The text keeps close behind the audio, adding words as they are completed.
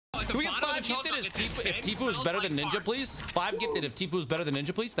Can we get 5 gifted if Tifu is better than Ninja, please? 5 gifted if Tifu is better than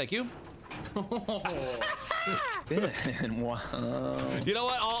Ninja, please. Thank you. Wow. You know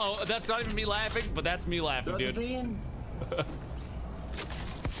what? Oh, that's not even me laughing, but that's me laughing, dude.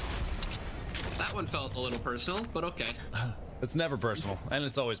 That one felt a little personal, but okay. It's never personal, and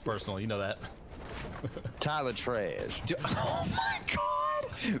it's always personal. You know that. Tyler trash. Oh my god.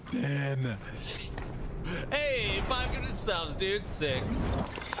 Ben. Hey, 5 gifted subs, dude. Sick.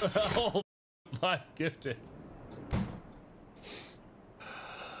 Oh, 5 gifted.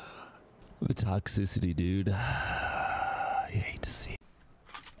 The toxicity, dude. You hate to see it.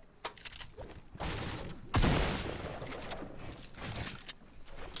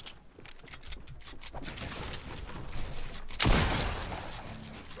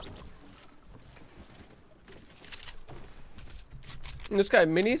 This guy,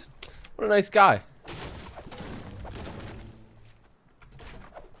 Minis? What a nice guy.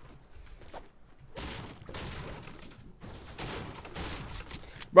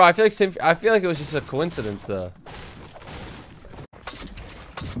 Bro, I feel like it was just a coincidence though.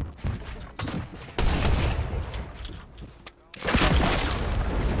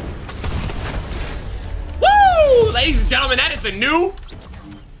 Woo! Ladies and gentlemen, that is the new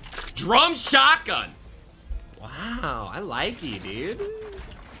drum shotgun. Wow, I like you, dude.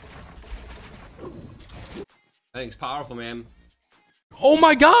 That thing's powerful, man. Oh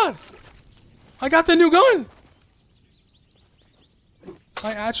my god! I got the new gun!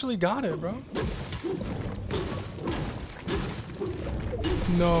 I actually got it, bro.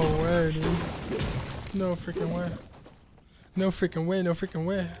 No way, dude. No freaking way. No freaking way, no freaking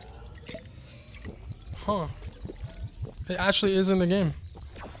way. Huh. It actually is in the game.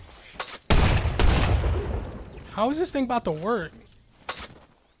 How is this thing about to work?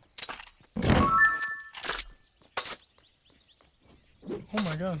 Oh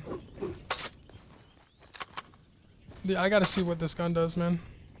my god. Dude, I gotta see what this gun does, man.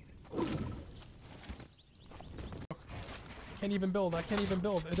 Can't even build. I can't even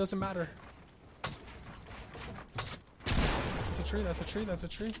build. It doesn't matter. That's a tree. That's a tree. That's a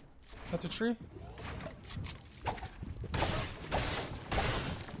tree. That's a tree.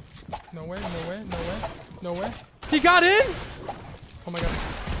 No way. No way. No way. No way. He got in? Oh my god.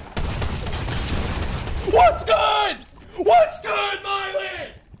 What's good? What's good,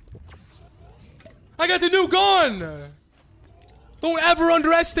 Miley? I got the new gun! Don't ever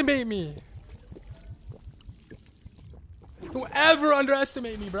underestimate me. Don't ever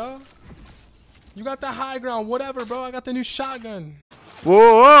underestimate me, bro. You got the high ground, whatever, bro. I got the new shotgun.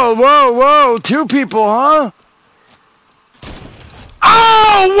 Whoa, whoa, whoa, whoa. 2 people, huh?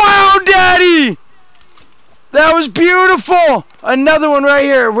 Oh, wow, Daddy! That was beautiful! Another one right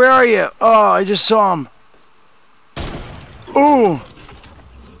here. Where are you? Oh, I just saw him. Ooh.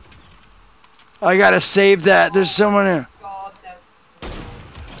 I gotta save that. There's someone here.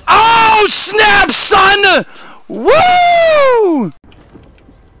 Oh, snap, son! Woo!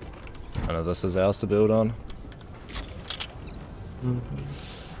 I know this is ours to build on.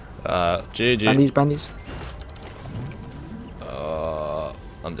 GG. Brandies.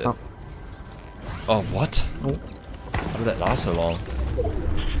 I'm dead. Oh, what? Oh. How did that last so long?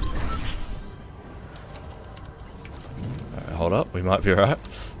 Alright, hold up. We might be alright.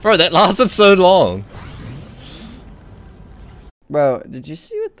 Bro, that lasted so long. Bro, did you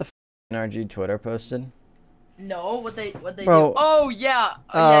see what the NRG Twitter posted? No, what they Bro. do? Oh yeah.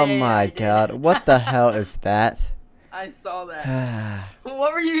 Oh yeah, my I god, did. what the hell is that? I saw that.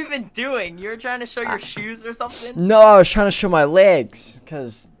 What were you even doing? You were trying to show your shoes or something? No, I was trying to show my legs,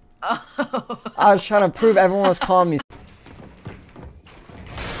 cause Oh. I was trying to prove everyone was calling me.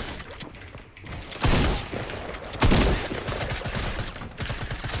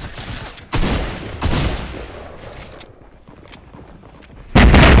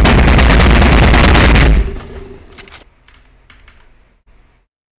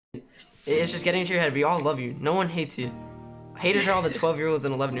 It's just getting into your head. We all love you. No one hates you. Haters are all the 12-year-olds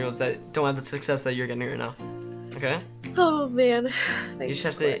and 11-year-olds that don't have the success that you're getting right now. Okay? Oh man. You just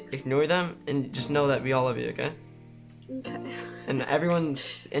have to ignore them and just know that we all love you, okay? Okay. And everyone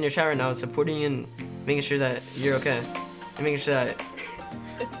in your chat right now is supporting you and making sure that you're okay. And making sure that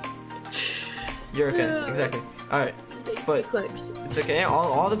you're okay. Exactly. Alright. But it's okay.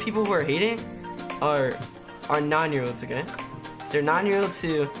 All the people who are hating are 9-year-olds, okay? They're 9-year-olds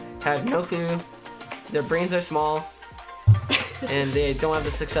who have no clue. Their brains are small. And they don't have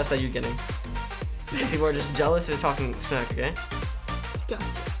the success that you're getting. People are just jealous of talking smack, okay? Gotcha.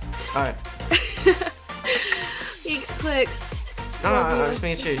 Alright. Thanks, Clicks. No, I'm just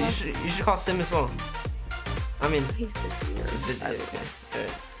making sure. You should call Sim as well. I mean, he's busy. Busy, okay.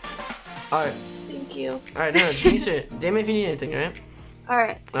 Alright. Alright. Thank you. Alright, no, just make sure. Damn if you need anything, alright?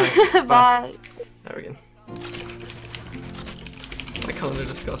 Alright. Bye. There we go. My colors are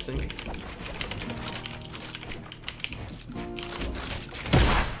disgusting.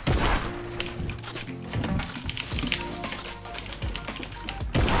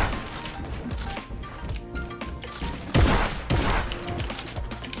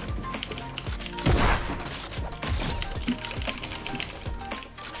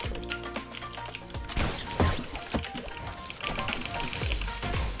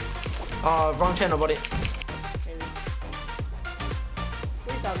 Wrong channel, buddy. Please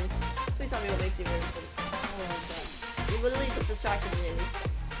tell me. Please tell me what makes you very funny. Oh my god. You literally just distracted me.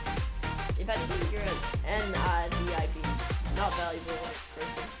 If anything, you're an VIP, not valuable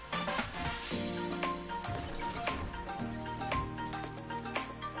person.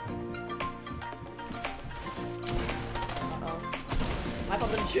 Uh-oh. My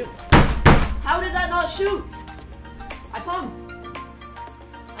pump didn't shoot. How did that not shoot? I pumped.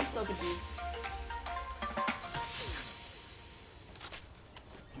 I'm so confused.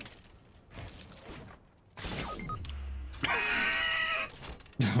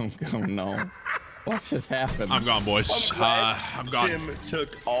 Oh no. What just happened? I'm gone, boys. I'm gone. Tim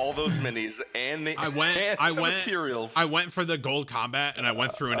took all those minis and the materials. I went for the gold combat and I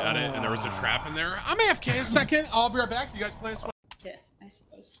went through an edit and there was a trap in there. I'm AFK a second. I'll be right back. You guys play this one? Yeah, I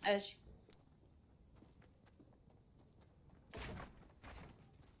suppose.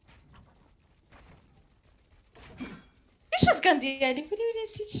 Shotgun diário, por eu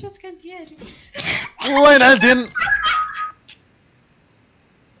decidi shotgun diário. Wait, I didn't.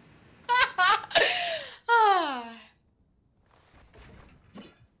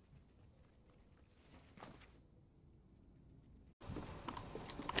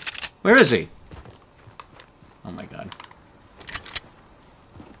 Where is he? Oh my god.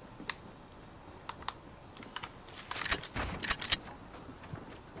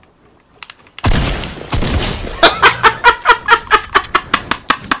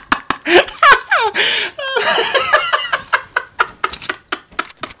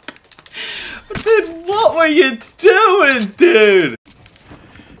 Dude, what were you doing, dude?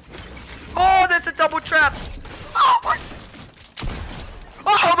 Oh, that's a double trap! Oh my!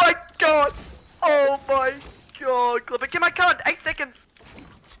 Oh my god! Oh my god! Clip it. Get my card. 8 seconds.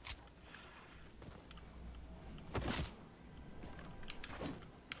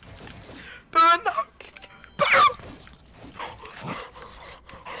 Burn!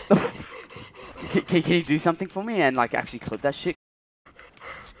 Can you do something for me and like actually clip that shit?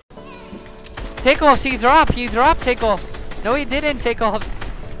 Takeoffs, he dropped takeoffs. No, he didn't takeoffs.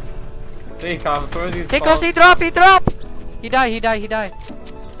 Takeoffs, where are these? Takeoffs, he dropped. He died.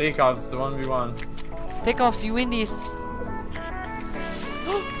 Takeoffs, 1v1. Takeoffs, you win this.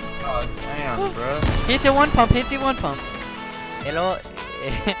 God damn, bro. Hit the one pump. Hello.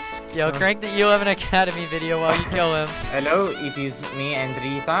 Yo, crank the U11 Academy video while you kill him. Hello, it is me and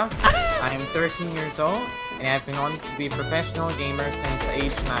Rita. I am 13 years old and I've been on to be a professional gamer since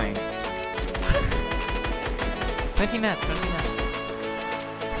age 9. 20 minutes.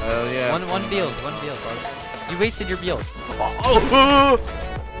 Oh yeah. One build, bro. You wasted your build.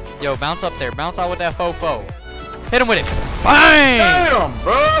 Yo, bounce up there. Bounce out with that fofo. Hit him with it. Bang! Damn,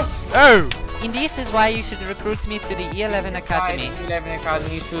 bro! Oh! And this is why you should recruit me to the E11 Academy. E11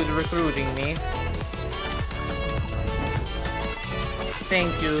 Academy should recruiting me.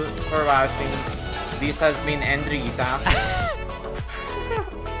 Thank you for watching. This has been Andrita.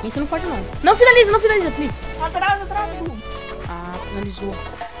 Isso não pode não. Não finaliza, please. Atrás, burro. Ah, finalizou.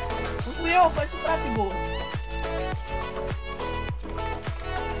 Não fui eu, foi suprato e boa.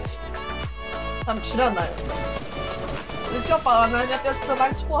 Tá me tirando, né? Por isso que eu falo, a Ana é a pessoa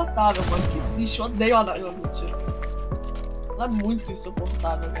mais insuportável, mano, que existe. Eu odeio a Ana. Não, mentira. Ela é muito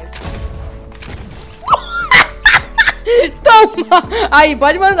insuportável, guys. Toma! Aí,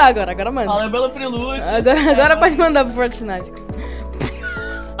 pode mandar agora manda. Valeu pelo prelude. Agora pode mandar pro Fortnite.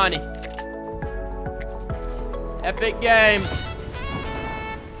 Honey. Epic Games.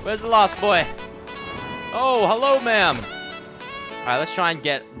 Where's the lost boy? Oh, hello, ma'am. Alright, let's try and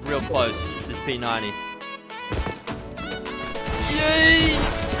get real close with this P90. Yay!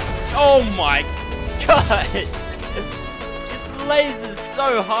 Oh my god! It lasers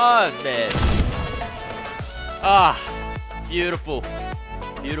so hard, man. Ah, beautiful.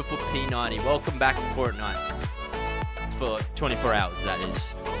 Beautiful P90. Welcome back to Fortnite. For 24 hours, that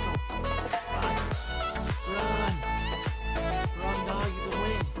is. Run, dog, you can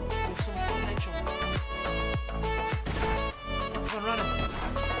win. You have so much potential. Keep on running.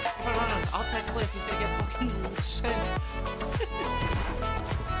 I'll take Cliff, he's gonna get fucking sent.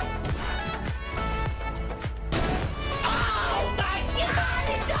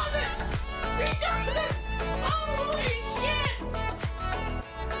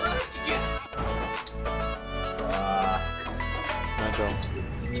 Joe.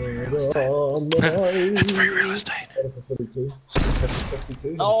 It's free real estate. It's free real estate.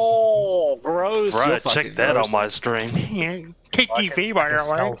 Oh, gross. Right, check that on my stream. KTV, by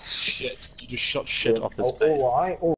the way. Shit. You just shot shit off his face.